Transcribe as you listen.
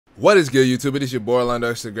What is good, YouTube? It is your boy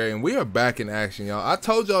EarlandoXDaGreat, and we are back in action, y'all. I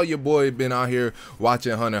told y'all your boy been out here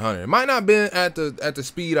watching Hunter x Hunter. It might not been at the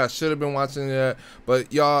speed I should have been watching it,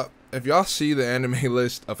 but y'all, if y'all see the anime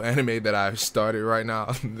list of anime that I've started right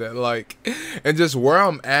now, and just where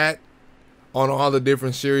I'm at on all the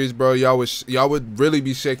different series, bro, y'all would really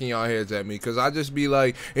be shaking y'all heads at me, because I just be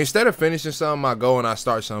like, instead of finishing something, I go and I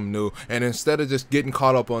start something new, and instead of just getting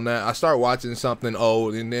caught up on that, I start watching something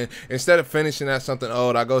old, and then instead of finishing that something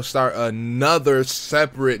old, I go start another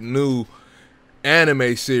separate new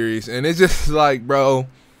anime series, and it's just like, bro,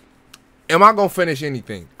 am I gonna finish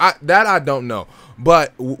anything? I don't know,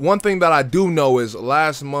 but one thing that I do know is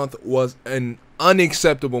last month was an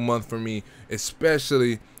unacceptable month for me,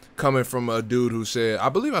 especially coming from a dude who said, I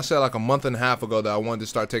believe I said like a month and a half ago that I wanted to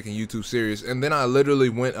start taking YouTube serious, and then I literally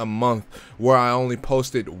went a month where I only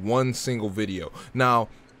posted one single video. Now,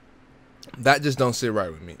 that just don't sit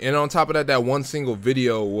right with me. And on top of that, that one single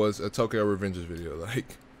video was a Tokyo Revengers video.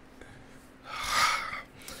 Like,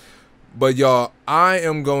 but y'all, I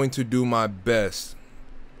am going to do my best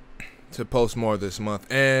to post more this month,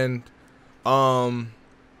 and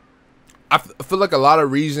I feel like a lot of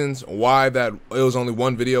reasons why that it was only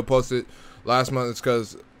one video posted last month is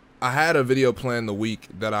because I had a video planned the week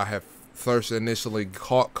that I had first initially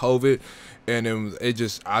caught COVID, and I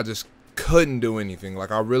just couldn't do anything. Like,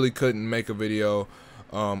 I really couldn't make a video.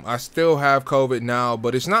 I still have COVID now,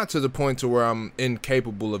 but it's not to the point to where I'm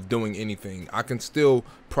incapable of doing anything. I can still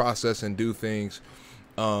process and do things,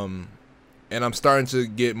 and I'm starting to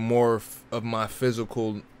get more of my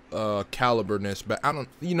physical caliberness, but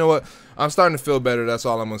you know what, I'm starting to feel better, that's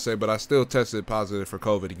all I'm gonna say. But I still tested positive for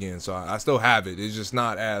COVID again, so I still have it. It's just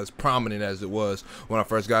not as prominent as it was when I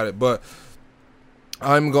first got it. But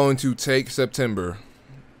I'm going to take September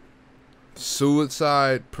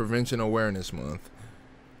Suicide Prevention Awareness Month,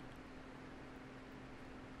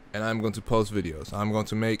 and I'm going to post videos. I'm going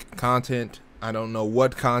to make content. I don't know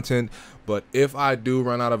what content, but if I do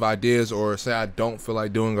run out of ideas, or say I don't feel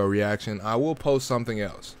like doing a reaction, I will post something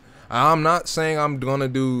else. I'm not saying I'm gonna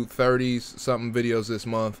do 30-something videos this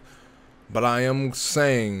month, but I am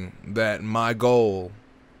saying that my goal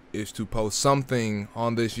is to post something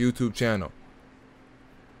on this YouTube channel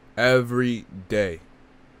every day.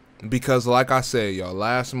 Because like I said, y'all,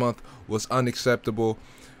 last month was unacceptable.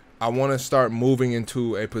 I want to start moving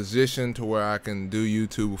into a position to where I can do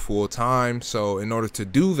YouTube full time. So in order to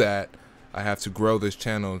do that, I have to grow this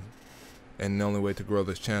channel, and the only way to grow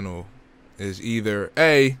this channel is either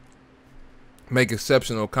A, make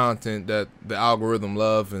exceptional content that the algorithm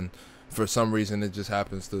love, and for some reason it just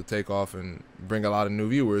happens to take off and bring a lot of new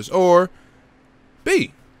viewers, or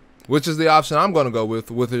B, which is the option I'm going to go with,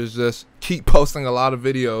 which is just keep posting a lot of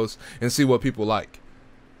videos and see what people like.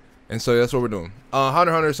 And so that's what we're doing.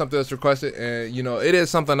 Hunter x Hunter is something that's requested, and you know, it is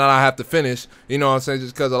something that I have to finish. You know what I'm saying?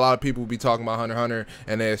 Just because a lot of people be talking about Hunter x Hunter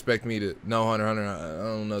and they expect me to know Hunter x Hunter. I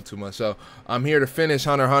don't know too much. So I'm here to finish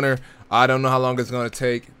Hunter x Hunter. I don't know how long it's gonna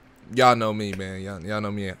take. Y'all know me, man. Y'all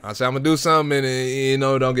know me. I say I'm gonna do something, and you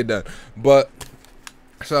know, don't get done. But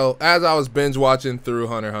so as I was binge watching through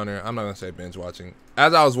Hunter x Hunter, I'm not gonna say binge watching.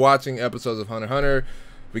 As I was watching episodes of Hunter x Hunter,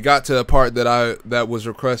 we got to a part that was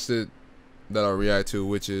requested that I'll react to,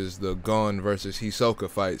 which is the Gon versus Hisoka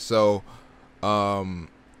fight. So I'm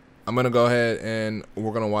gonna go ahead and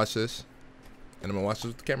we're gonna watch this, and I'm gonna watch this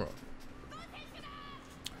with the camera on.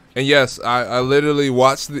 And yes, I literally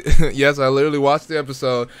watched the yes, I literally watched the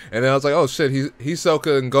episode, and then I was like, oh shit,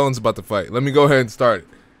 Hisoka and Gon's about to fight. Let me go ahead and start it.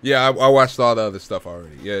 Yeah, I watched all the other stuff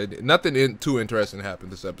already. Yeah, nothing too interesting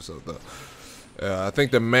happened this episode though. I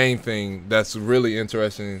think the main thing that's really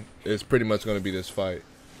interesting is pretty much gonna be this fight.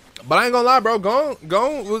 But I ain't gonna lie, bro.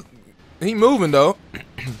 Gon he moving though.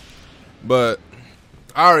 But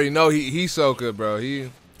I already know he's so good, bro.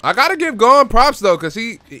 I gotta give Gon props though, cause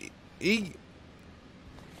he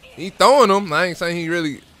throwing them. I ain't saying he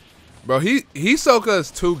really, bro. Hisoka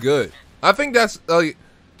is too good. I think that's like,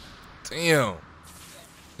 damn.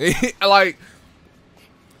 Like,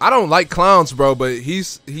 I don't like clowns, bro, but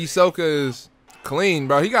Hisoka is clean,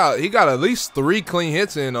 bro. He got at least 3 clean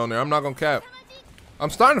hits in on there. I'm not gonna cap. I'm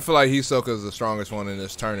starting to feel like Hisoka is the strongest one in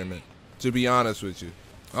this tournament, to be honest with you.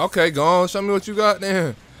 Okay, go on. Show me what you got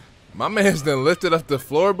there. My man's done lifted up the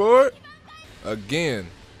floorboard again.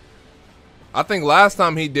 I think last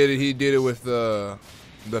time he did it with the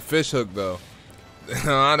fish hook, though.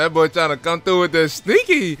 That boy trying to come through with this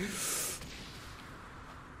sneaky.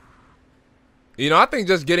 You know, I think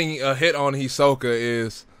just getting a hit on Hisoka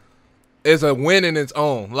is a win in its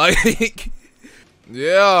own. Like,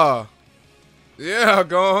 yeah. Yeah,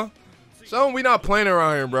 Gon. Show him we not playing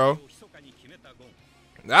around here, bro.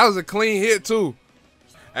 That was a clean hit, too.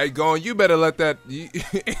 Hey, Gon, you better let that. You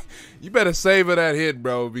better savor that hit,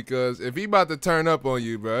 bro, because if he about to turn up on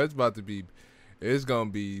you, bro, it's gonna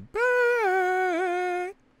be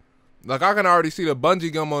bad. Like I can already see the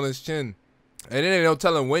bungee gum on his chin, and then ain't no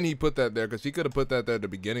telling when he put that there, because he could have put that there at the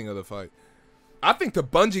beginning of the fight. I think the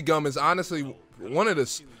bungee gum is honestly one of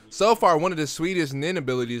the sweetest nin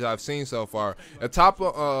abilities I've seen so far. At top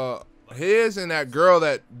of his and that girl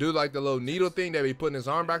that do like the little needle thing that be putting his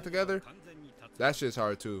arm back together. That shit's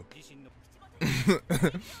hard too.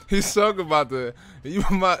 He's talking about hey,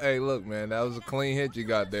 look, man, that was a clean hit you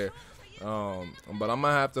got there. But I'm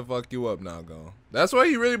gonna have to fuck you up now, Gon. That's why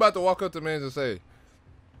he really about to walk up to man and say,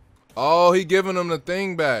 oh, he giving him the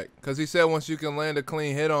thing back, cause he said once you can land a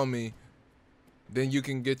clean hit on me, then you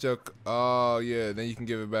can get your then you can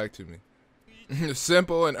give it back to me.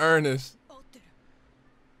 Simple and earnest.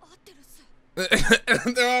 They're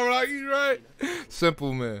all like, you right.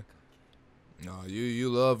 Simple, man. No, you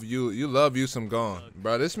love you some Gon,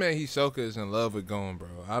 bro. This man Hisoka is in love with Gon, bro.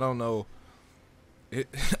 I don't know,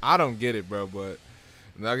 I don't get it, bro. But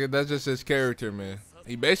like, that's just his character, man.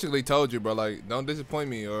 He basically told you, bro, like, don't disappoint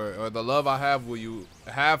me, or the love I have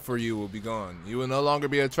for you will be gone. You will no longer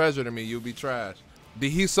be a treasure to me. You'll be trash.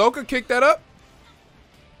 Did Hisoka kick that up?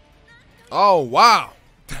 Oh wow,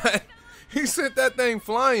 he sent that thing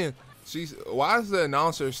flying. Why is the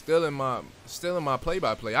announcer still in my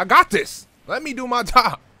play-by-play? I got this. Let me do my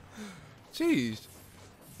job. Jeez.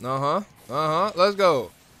 Let's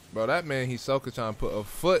go. Bro, that man Hisoka trying to put a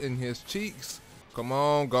foot in his cheeks. Come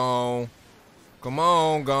on, Gon. Come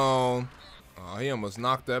on, Gon. Oh, he almost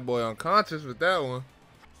knocked that boy unconscious with that one.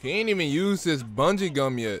 He ain't even used his bungee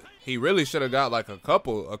gum yet. He really should have got like a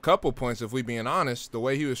couple points if we being honest, the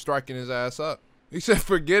way he was striking his ass up. He said,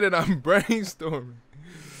 forget it, I'm brainstorming.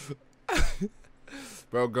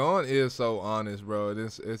 Bro, Gon is so honest, bro.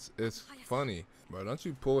 It's funny. Bro, don't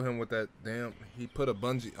you pull him with that damn, he put a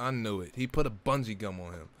bungee, I knew it. He put a bungee gum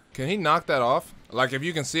on him. Can he knock that off? Like, if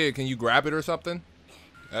you can see it, can you grab it or something?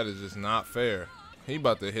 That is just not fair. He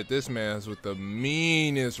about to hit this man's with the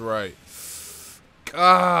meanest right.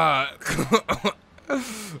 God.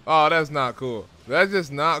 Oh, that's not cool. That's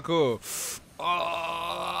just not cool.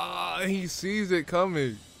 Oh, he sees it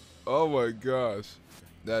coming. Oh my gosh.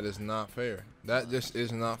 That is not fair. That just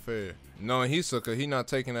is not fair. Knowing Hisoka, he not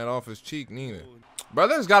taking that off his cheek neither. Bro,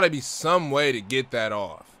 there's got to be some way to get that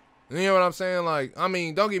off. You know what I'm saying? Like, I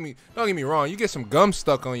mean, don't get me wrong. You get some gum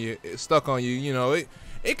stuck on you, you know,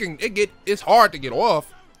 it's hard to get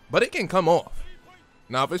off, but it can come off.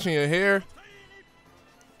 Now, if it's in your hair,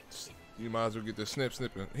 you might as well get the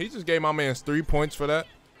snipping. He just gave my man 3 points for that.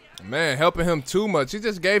 Man, helping him too much. He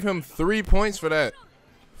just gave him 3 points for that.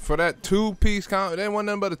 For that two-piece combo. That wasn't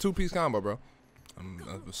nothing but a two-piece combo, bro.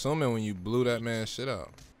 I'm assuming when you blew that man's shit out.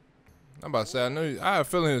 I'm about to say, I had a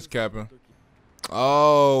feeling he was capping.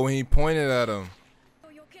 Oh, when he pointed at him.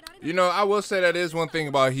 You know, I will say that is one thing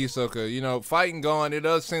about Hisoka. You know, fighting Gon, it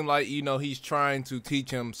does seem like, you know, he's trying to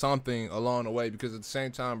teach him something along the way. Because at the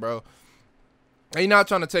same time, bro, he's not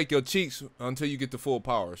trying to take your cheeks until you get the full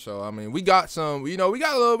power. So I mean, we got some, you know, we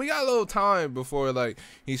got a little time before like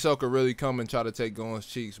Hisoka really come and try to take Gon's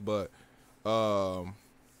cheeks. But I'm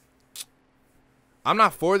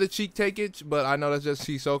not for the cheek takeage, but I know that's just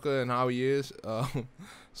Hisoka and how he is.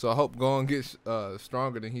 So I hope Gon gets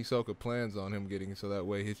stronger than Hisoka plans on him getting, so that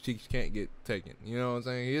way his cheeks can't get taken. You know what I'm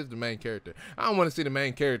saying? He is the main character. I don't want to see the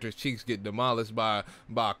main character's cheeks get demolished by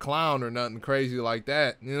a clown or nothing crazy like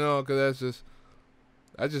that. You know, because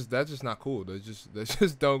that's just not cool. That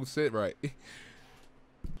just don't sit right.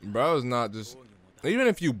 Bro, it's not just, even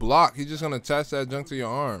if you block, he's just gonna attach that junk to your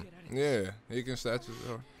arm. Yeah, he can attach his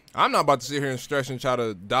arm. I'm not about to sit here and stretch and try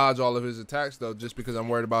to dodge all of his attacks though, just because I'm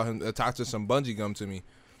worried about him attaching some bungee gum to me.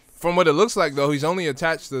 From what it looks like though, he's only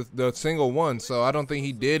attached the single one, so I don't think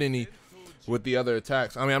he did any with the other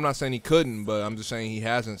attacks. I mean, I'm not saying he couldn't, but I'm just saying he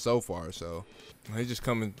hasn't so far. So he's just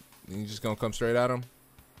gonna come straight at him.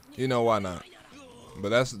 You know why not? But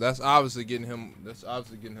that's obviously getting him. That's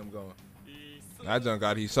obviously getting him going. That junk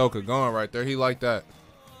got Hisoka going right there. He like that.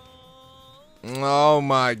 Oh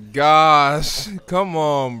my gosh! Come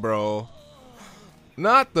on, bro.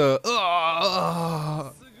 Not the.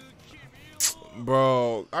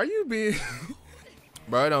 Bro, are you being?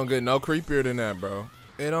 Bro, it don't get no creepier than that, bro.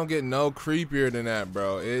 It don't get no creepier than that,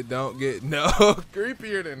 bro. It don't get no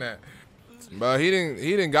creepier than that. Bro, he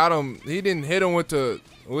didn't got him. He didn't hit him with the.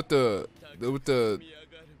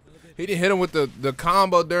 He didn't hit him with the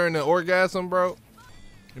combo during the orgasm, bro.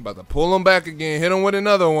 He about to pull him back again. Hit him with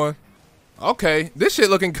another one. Okay, this shit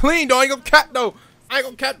looking clean, though. I ain't gonna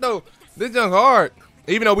cap though. This junk hard.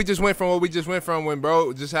 Even though we just went from what we just went from when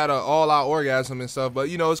bro just had an all-out orgasm and stuff. But,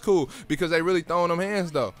 you know, it's cool because they really throwing them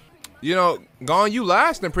hands, though. You know, Gon, you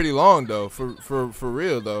lasting pretty long, though, for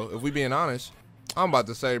real, though, if we being honest. I'm about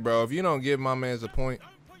to say, bro, if you don't give my mans a point.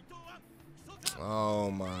 Oh,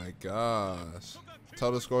 my gosh.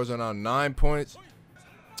 Total scores are now 9 points.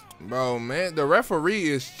 Bro, man, the referee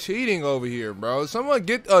is cheating over here, bro. Someone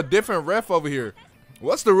get a different ref over here.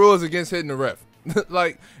 What's the rules against hitting the ref?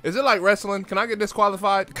 Like, is it like wrestling? Can I get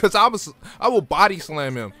disqualified? Because I will body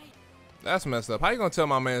slam him. That's messed up. How you gonna tell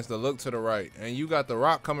my man to look to the right and you got the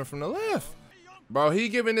rock coming from the left? Bro, he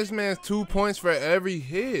giving this man 2 points for every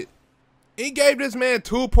hit. He gave this man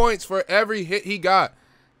 2 points for every hit he got.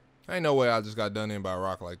 Ain't no way I just got done in by a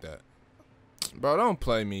rock like that. Bro, don't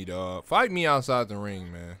play me, dog. Fight me outside the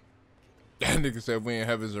ring, man. That nigga said we in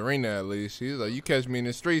Heaven's Arena at least. He's like, you catch me in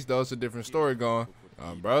the streets, though, it's a different story going.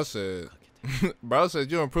 Bro said, bro said,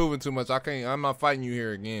 you're improving too much. I'm not fighting you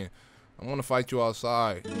here again. I want to fight you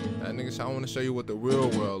outside. That nigga said, I want to show you what the real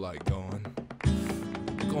world like going.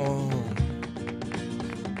 Go on.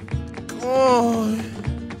 Go on.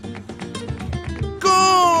 Go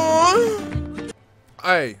on.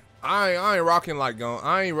 Hey, I ain't rocking like Gon.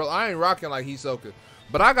 I ain't rocking like Hisoka.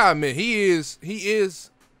 But I gotta admit, he is.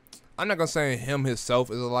 I'm not gonna say him himself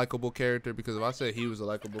is a likable character, because if I said he was a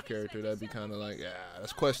likable character, that'd be kind of like, yeah,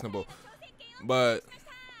 that's questionable. But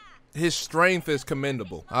his strength is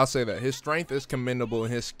commendable. I'll say that. His strength is commendable,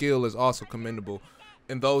 and his skill is also commendable.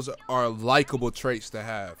 And those are likable traits to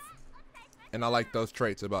have. And I like those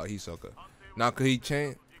traits about Hisoka. Now, could he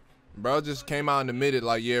change? Bro just came out and admitted,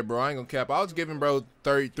 like, yeah, bro, I ain't gonna cap. I was giving bro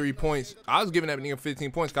 33 points. I was giving that nigga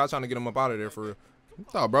 15 points because I was trying to get him up out of there for real.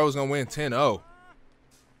 I thought bro was gonna win 10-0.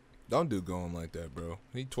 Don't do Gon like that, bro.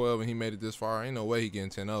 He 12 and he made it this far. Ain't no way he getting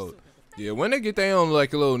 10-0. Yeah, when they get their own,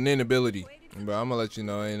 like, a little nin ability, bro, I'm gonna let you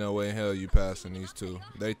know, ain't no way in hell you passing these two.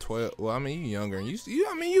 They 12. Well, I mean, you younger. And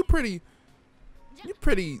I mean, you pretty,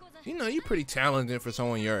 you know, you pretty talented for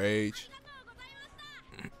someone your age.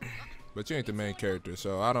 But you ain't the main character,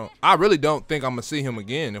 so I really don't think I'm gonna see him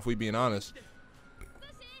again, if we being honest.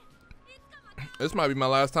 This might be my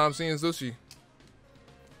last time seeing Zushi.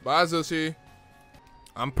 Bye, Zushi.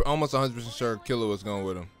 I'm almost 100% sure Killer was going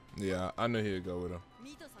with him. Yeah, I knew he'd go with him.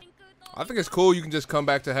 I think it's cool you can just come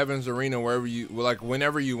back to Heaven's Arena wherever you, like,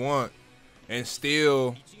 whenever you want, and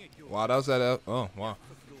still. Wow, that was that. Oh, wow.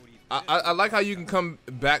 I like how you can come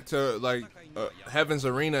back to, like, Heaven's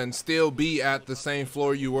Arena and still be at the same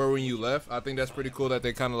floor you were when you left. I think that's pretty cool that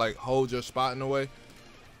they kind of, like, hold your spot in a way.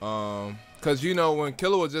 Because, you know, when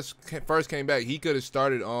Killer just first came back, he could have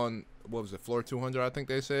started on, what was it, floor 200, I think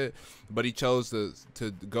they said. But he chose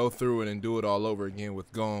to go through it and do it all over again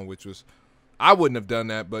with Gon, which was, I wouldn't have done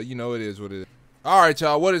that, but, you know, it is what it is. All right,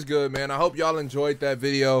 y'all, what is good, man? I hope y'all enjoyed that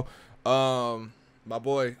video. My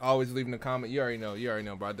boy always leaving a comment. You already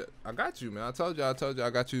know, bro. I got you, man. I told you, I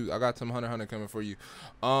got you. I got some Hunter coming for you.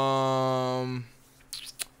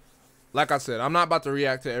 Like I said, I'm not about to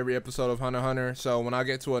react to every episode of Hunter. So when I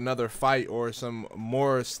get to another fight or some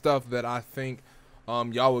more stuff that I think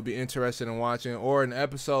y'all would be interested in watching, or an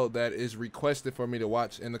episode that is requested for me to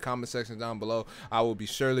watch in the comment section down below, I will be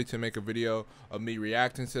surely to make a video of me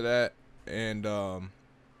reacting to that, and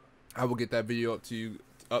I will get that video up to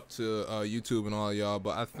YouTube and all y'all.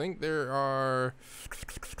 But I think there are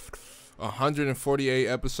 148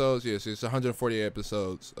 episodes. Yes, it's 148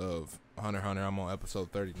 episodes of Hunter. I'm on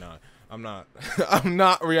episode 39. I'm not I'm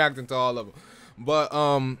not reacting to all of them, but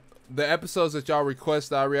the episodes that y'all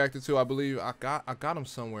request that I reacted to, I believe I got them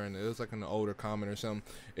somewhere in there. It was like in an older comment or something.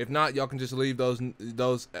 If not, y'all can just leave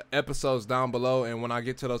those episodes down below, and when I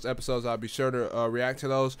get to those episodes, I'll be sure to react to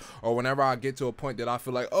those. Or whenever I get to a point that I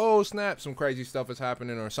feel like, oh snap, some crazy stuff is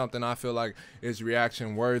happening, or something I feel like is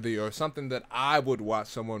reaction worthy, or something that I would watch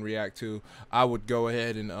someone react to, I would go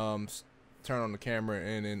ahead and turn on the camera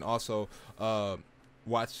and then also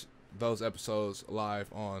watch those episodes live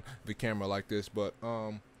on the camera like this. But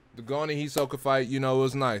the Gon and Hisoka fight, you know, it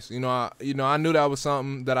was nice. You know, I knew that was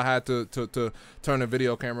something that I had to turn the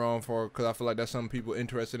video camera on for, because I feel like that's something people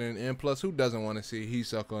interested in. And plus, who doesn't want to see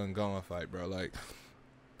Hisoka and Gon fight, bro? Like,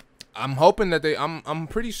 I'm hoping that I'm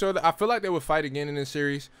pretty sure that I feel like they would fight again in this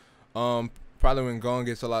series. Probably when Gon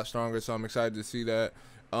gets a lot stronger, so I'm excited to see that.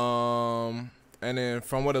 And then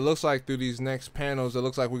from what it looks like through these next panels, it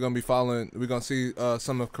looks like we're gonna see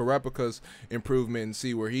some of Kurapika's improvement and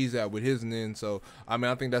see where he's at with his nin. So I mean,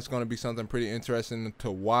 I think that's gonna be something pretty interesting to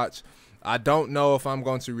watch. I don't know if I'm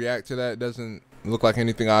going to react to that. It doesn't look like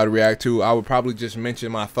anything I'd react to. I would probably just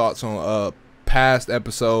mention my thoughts on past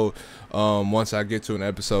episode once I get to an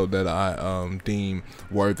episode that I deem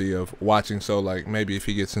worthy of watching. So like maybe if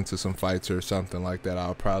he gets into some fights or something like that,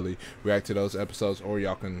 I'll probably react to those episodes, or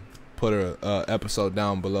y'all can put a episode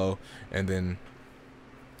down below and then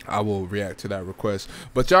I will react to that request.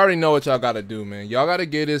 But y'all already know what y'all gotta do, man. Y'all gotta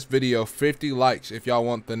give this video 50 likes if y'all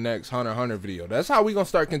want the next Hunter x Hunter video. That's how we gonna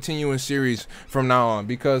start continuing series from now on,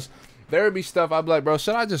 because there would be stuff I'd be like, bro,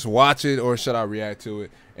 should I just watch it or should I react to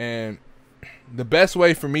it? And the best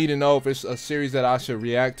way for me to know if it's a series that I should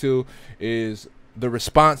react to is the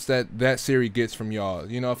response that series gets from y'all.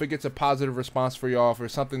 You know, if it gets a positive response for y'all, for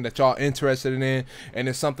something that y'all interested in, and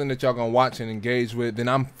it's something that y'all gonna watch and engage with, then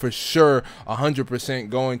I'm for sure 100%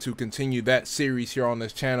 going to continue that series here on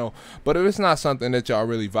this channel. But if it's not something that y'all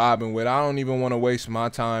really vibing with, I don't even want to waste my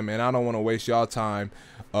time, and I don't want to waste y'all time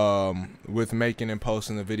with making and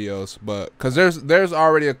posting the videos. But because there's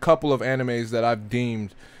already a couple of animes that I've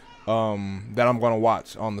deemed that I'm gonna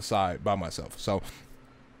watch on the side by myself. So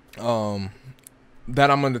that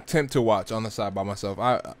I'm gonna attempt to watch on the side by myself.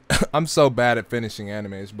 I'm so bad at finishing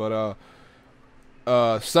animes. But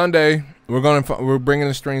Sunday we're bringing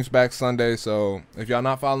the streams back Sunday. So if y'all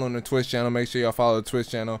not following the Twitch channel, make sure y'all follow the Twitch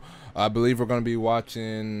channel. I believe we're gonna be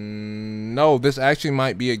watching. No, this actually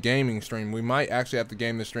might be a gaming stream. We might actually have to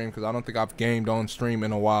game the stream because I don't think I've gamed on stream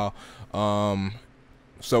in a while.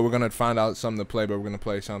 So we're gonna find out something to play, but we're gonna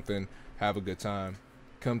play something, have a good time.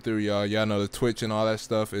 Come through, y'all. Y'all know the Twitch and all that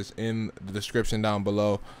stuff is in the description down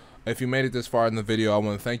below. If you made it this far in the video, I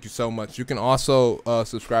want to thank you so much. You can also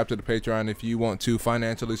subscribe to the Patreon if you want to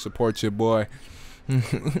financially support your boy.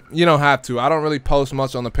 You don't have to. I don't really post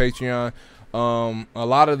much on the Patreon. A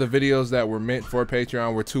lot of the videos that were meant for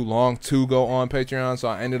Patreon were too long to go on Patreon, so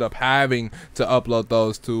I ended up having to upload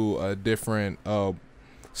those to a different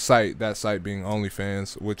site. That site being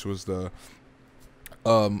OnlyFans, which was the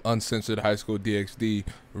uncensored high school DxD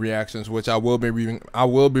reactions, which I will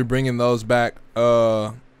be bringing those back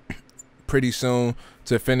pretty soon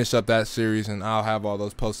to finish up that series, and I'll have all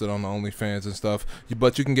those posted on the OnlyFans and stuff.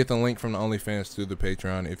 But you can get the link from the OnlyFans through the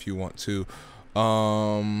Patreon if you want to.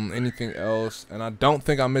 Anything else? And I don't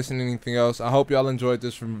think I'm missing anything else. I hope y'all enjoyed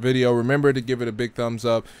this video. Remember to give it a big thumbs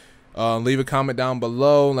up. Leave a comment down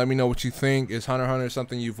below. Let me know what you think. Is Hunter x Hunter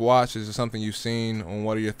something you've watched? Is it something you've seen? And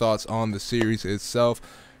what are your thoughts on the series itself?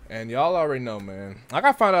 And y'all already know, man. I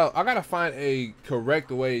gotta find a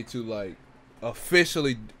correct way to like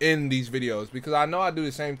officially end these videos, because I know I do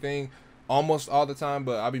the same thing almost all the time,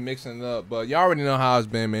 but I'll be mixing it up. But y'all already know how it's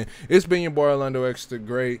been, man. It's been your boy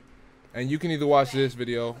EarlandoXDaGreat, and you can either watch this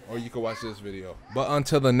video or you can watch this video. But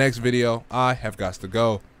until the next video, I have got to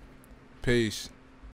go. Peace.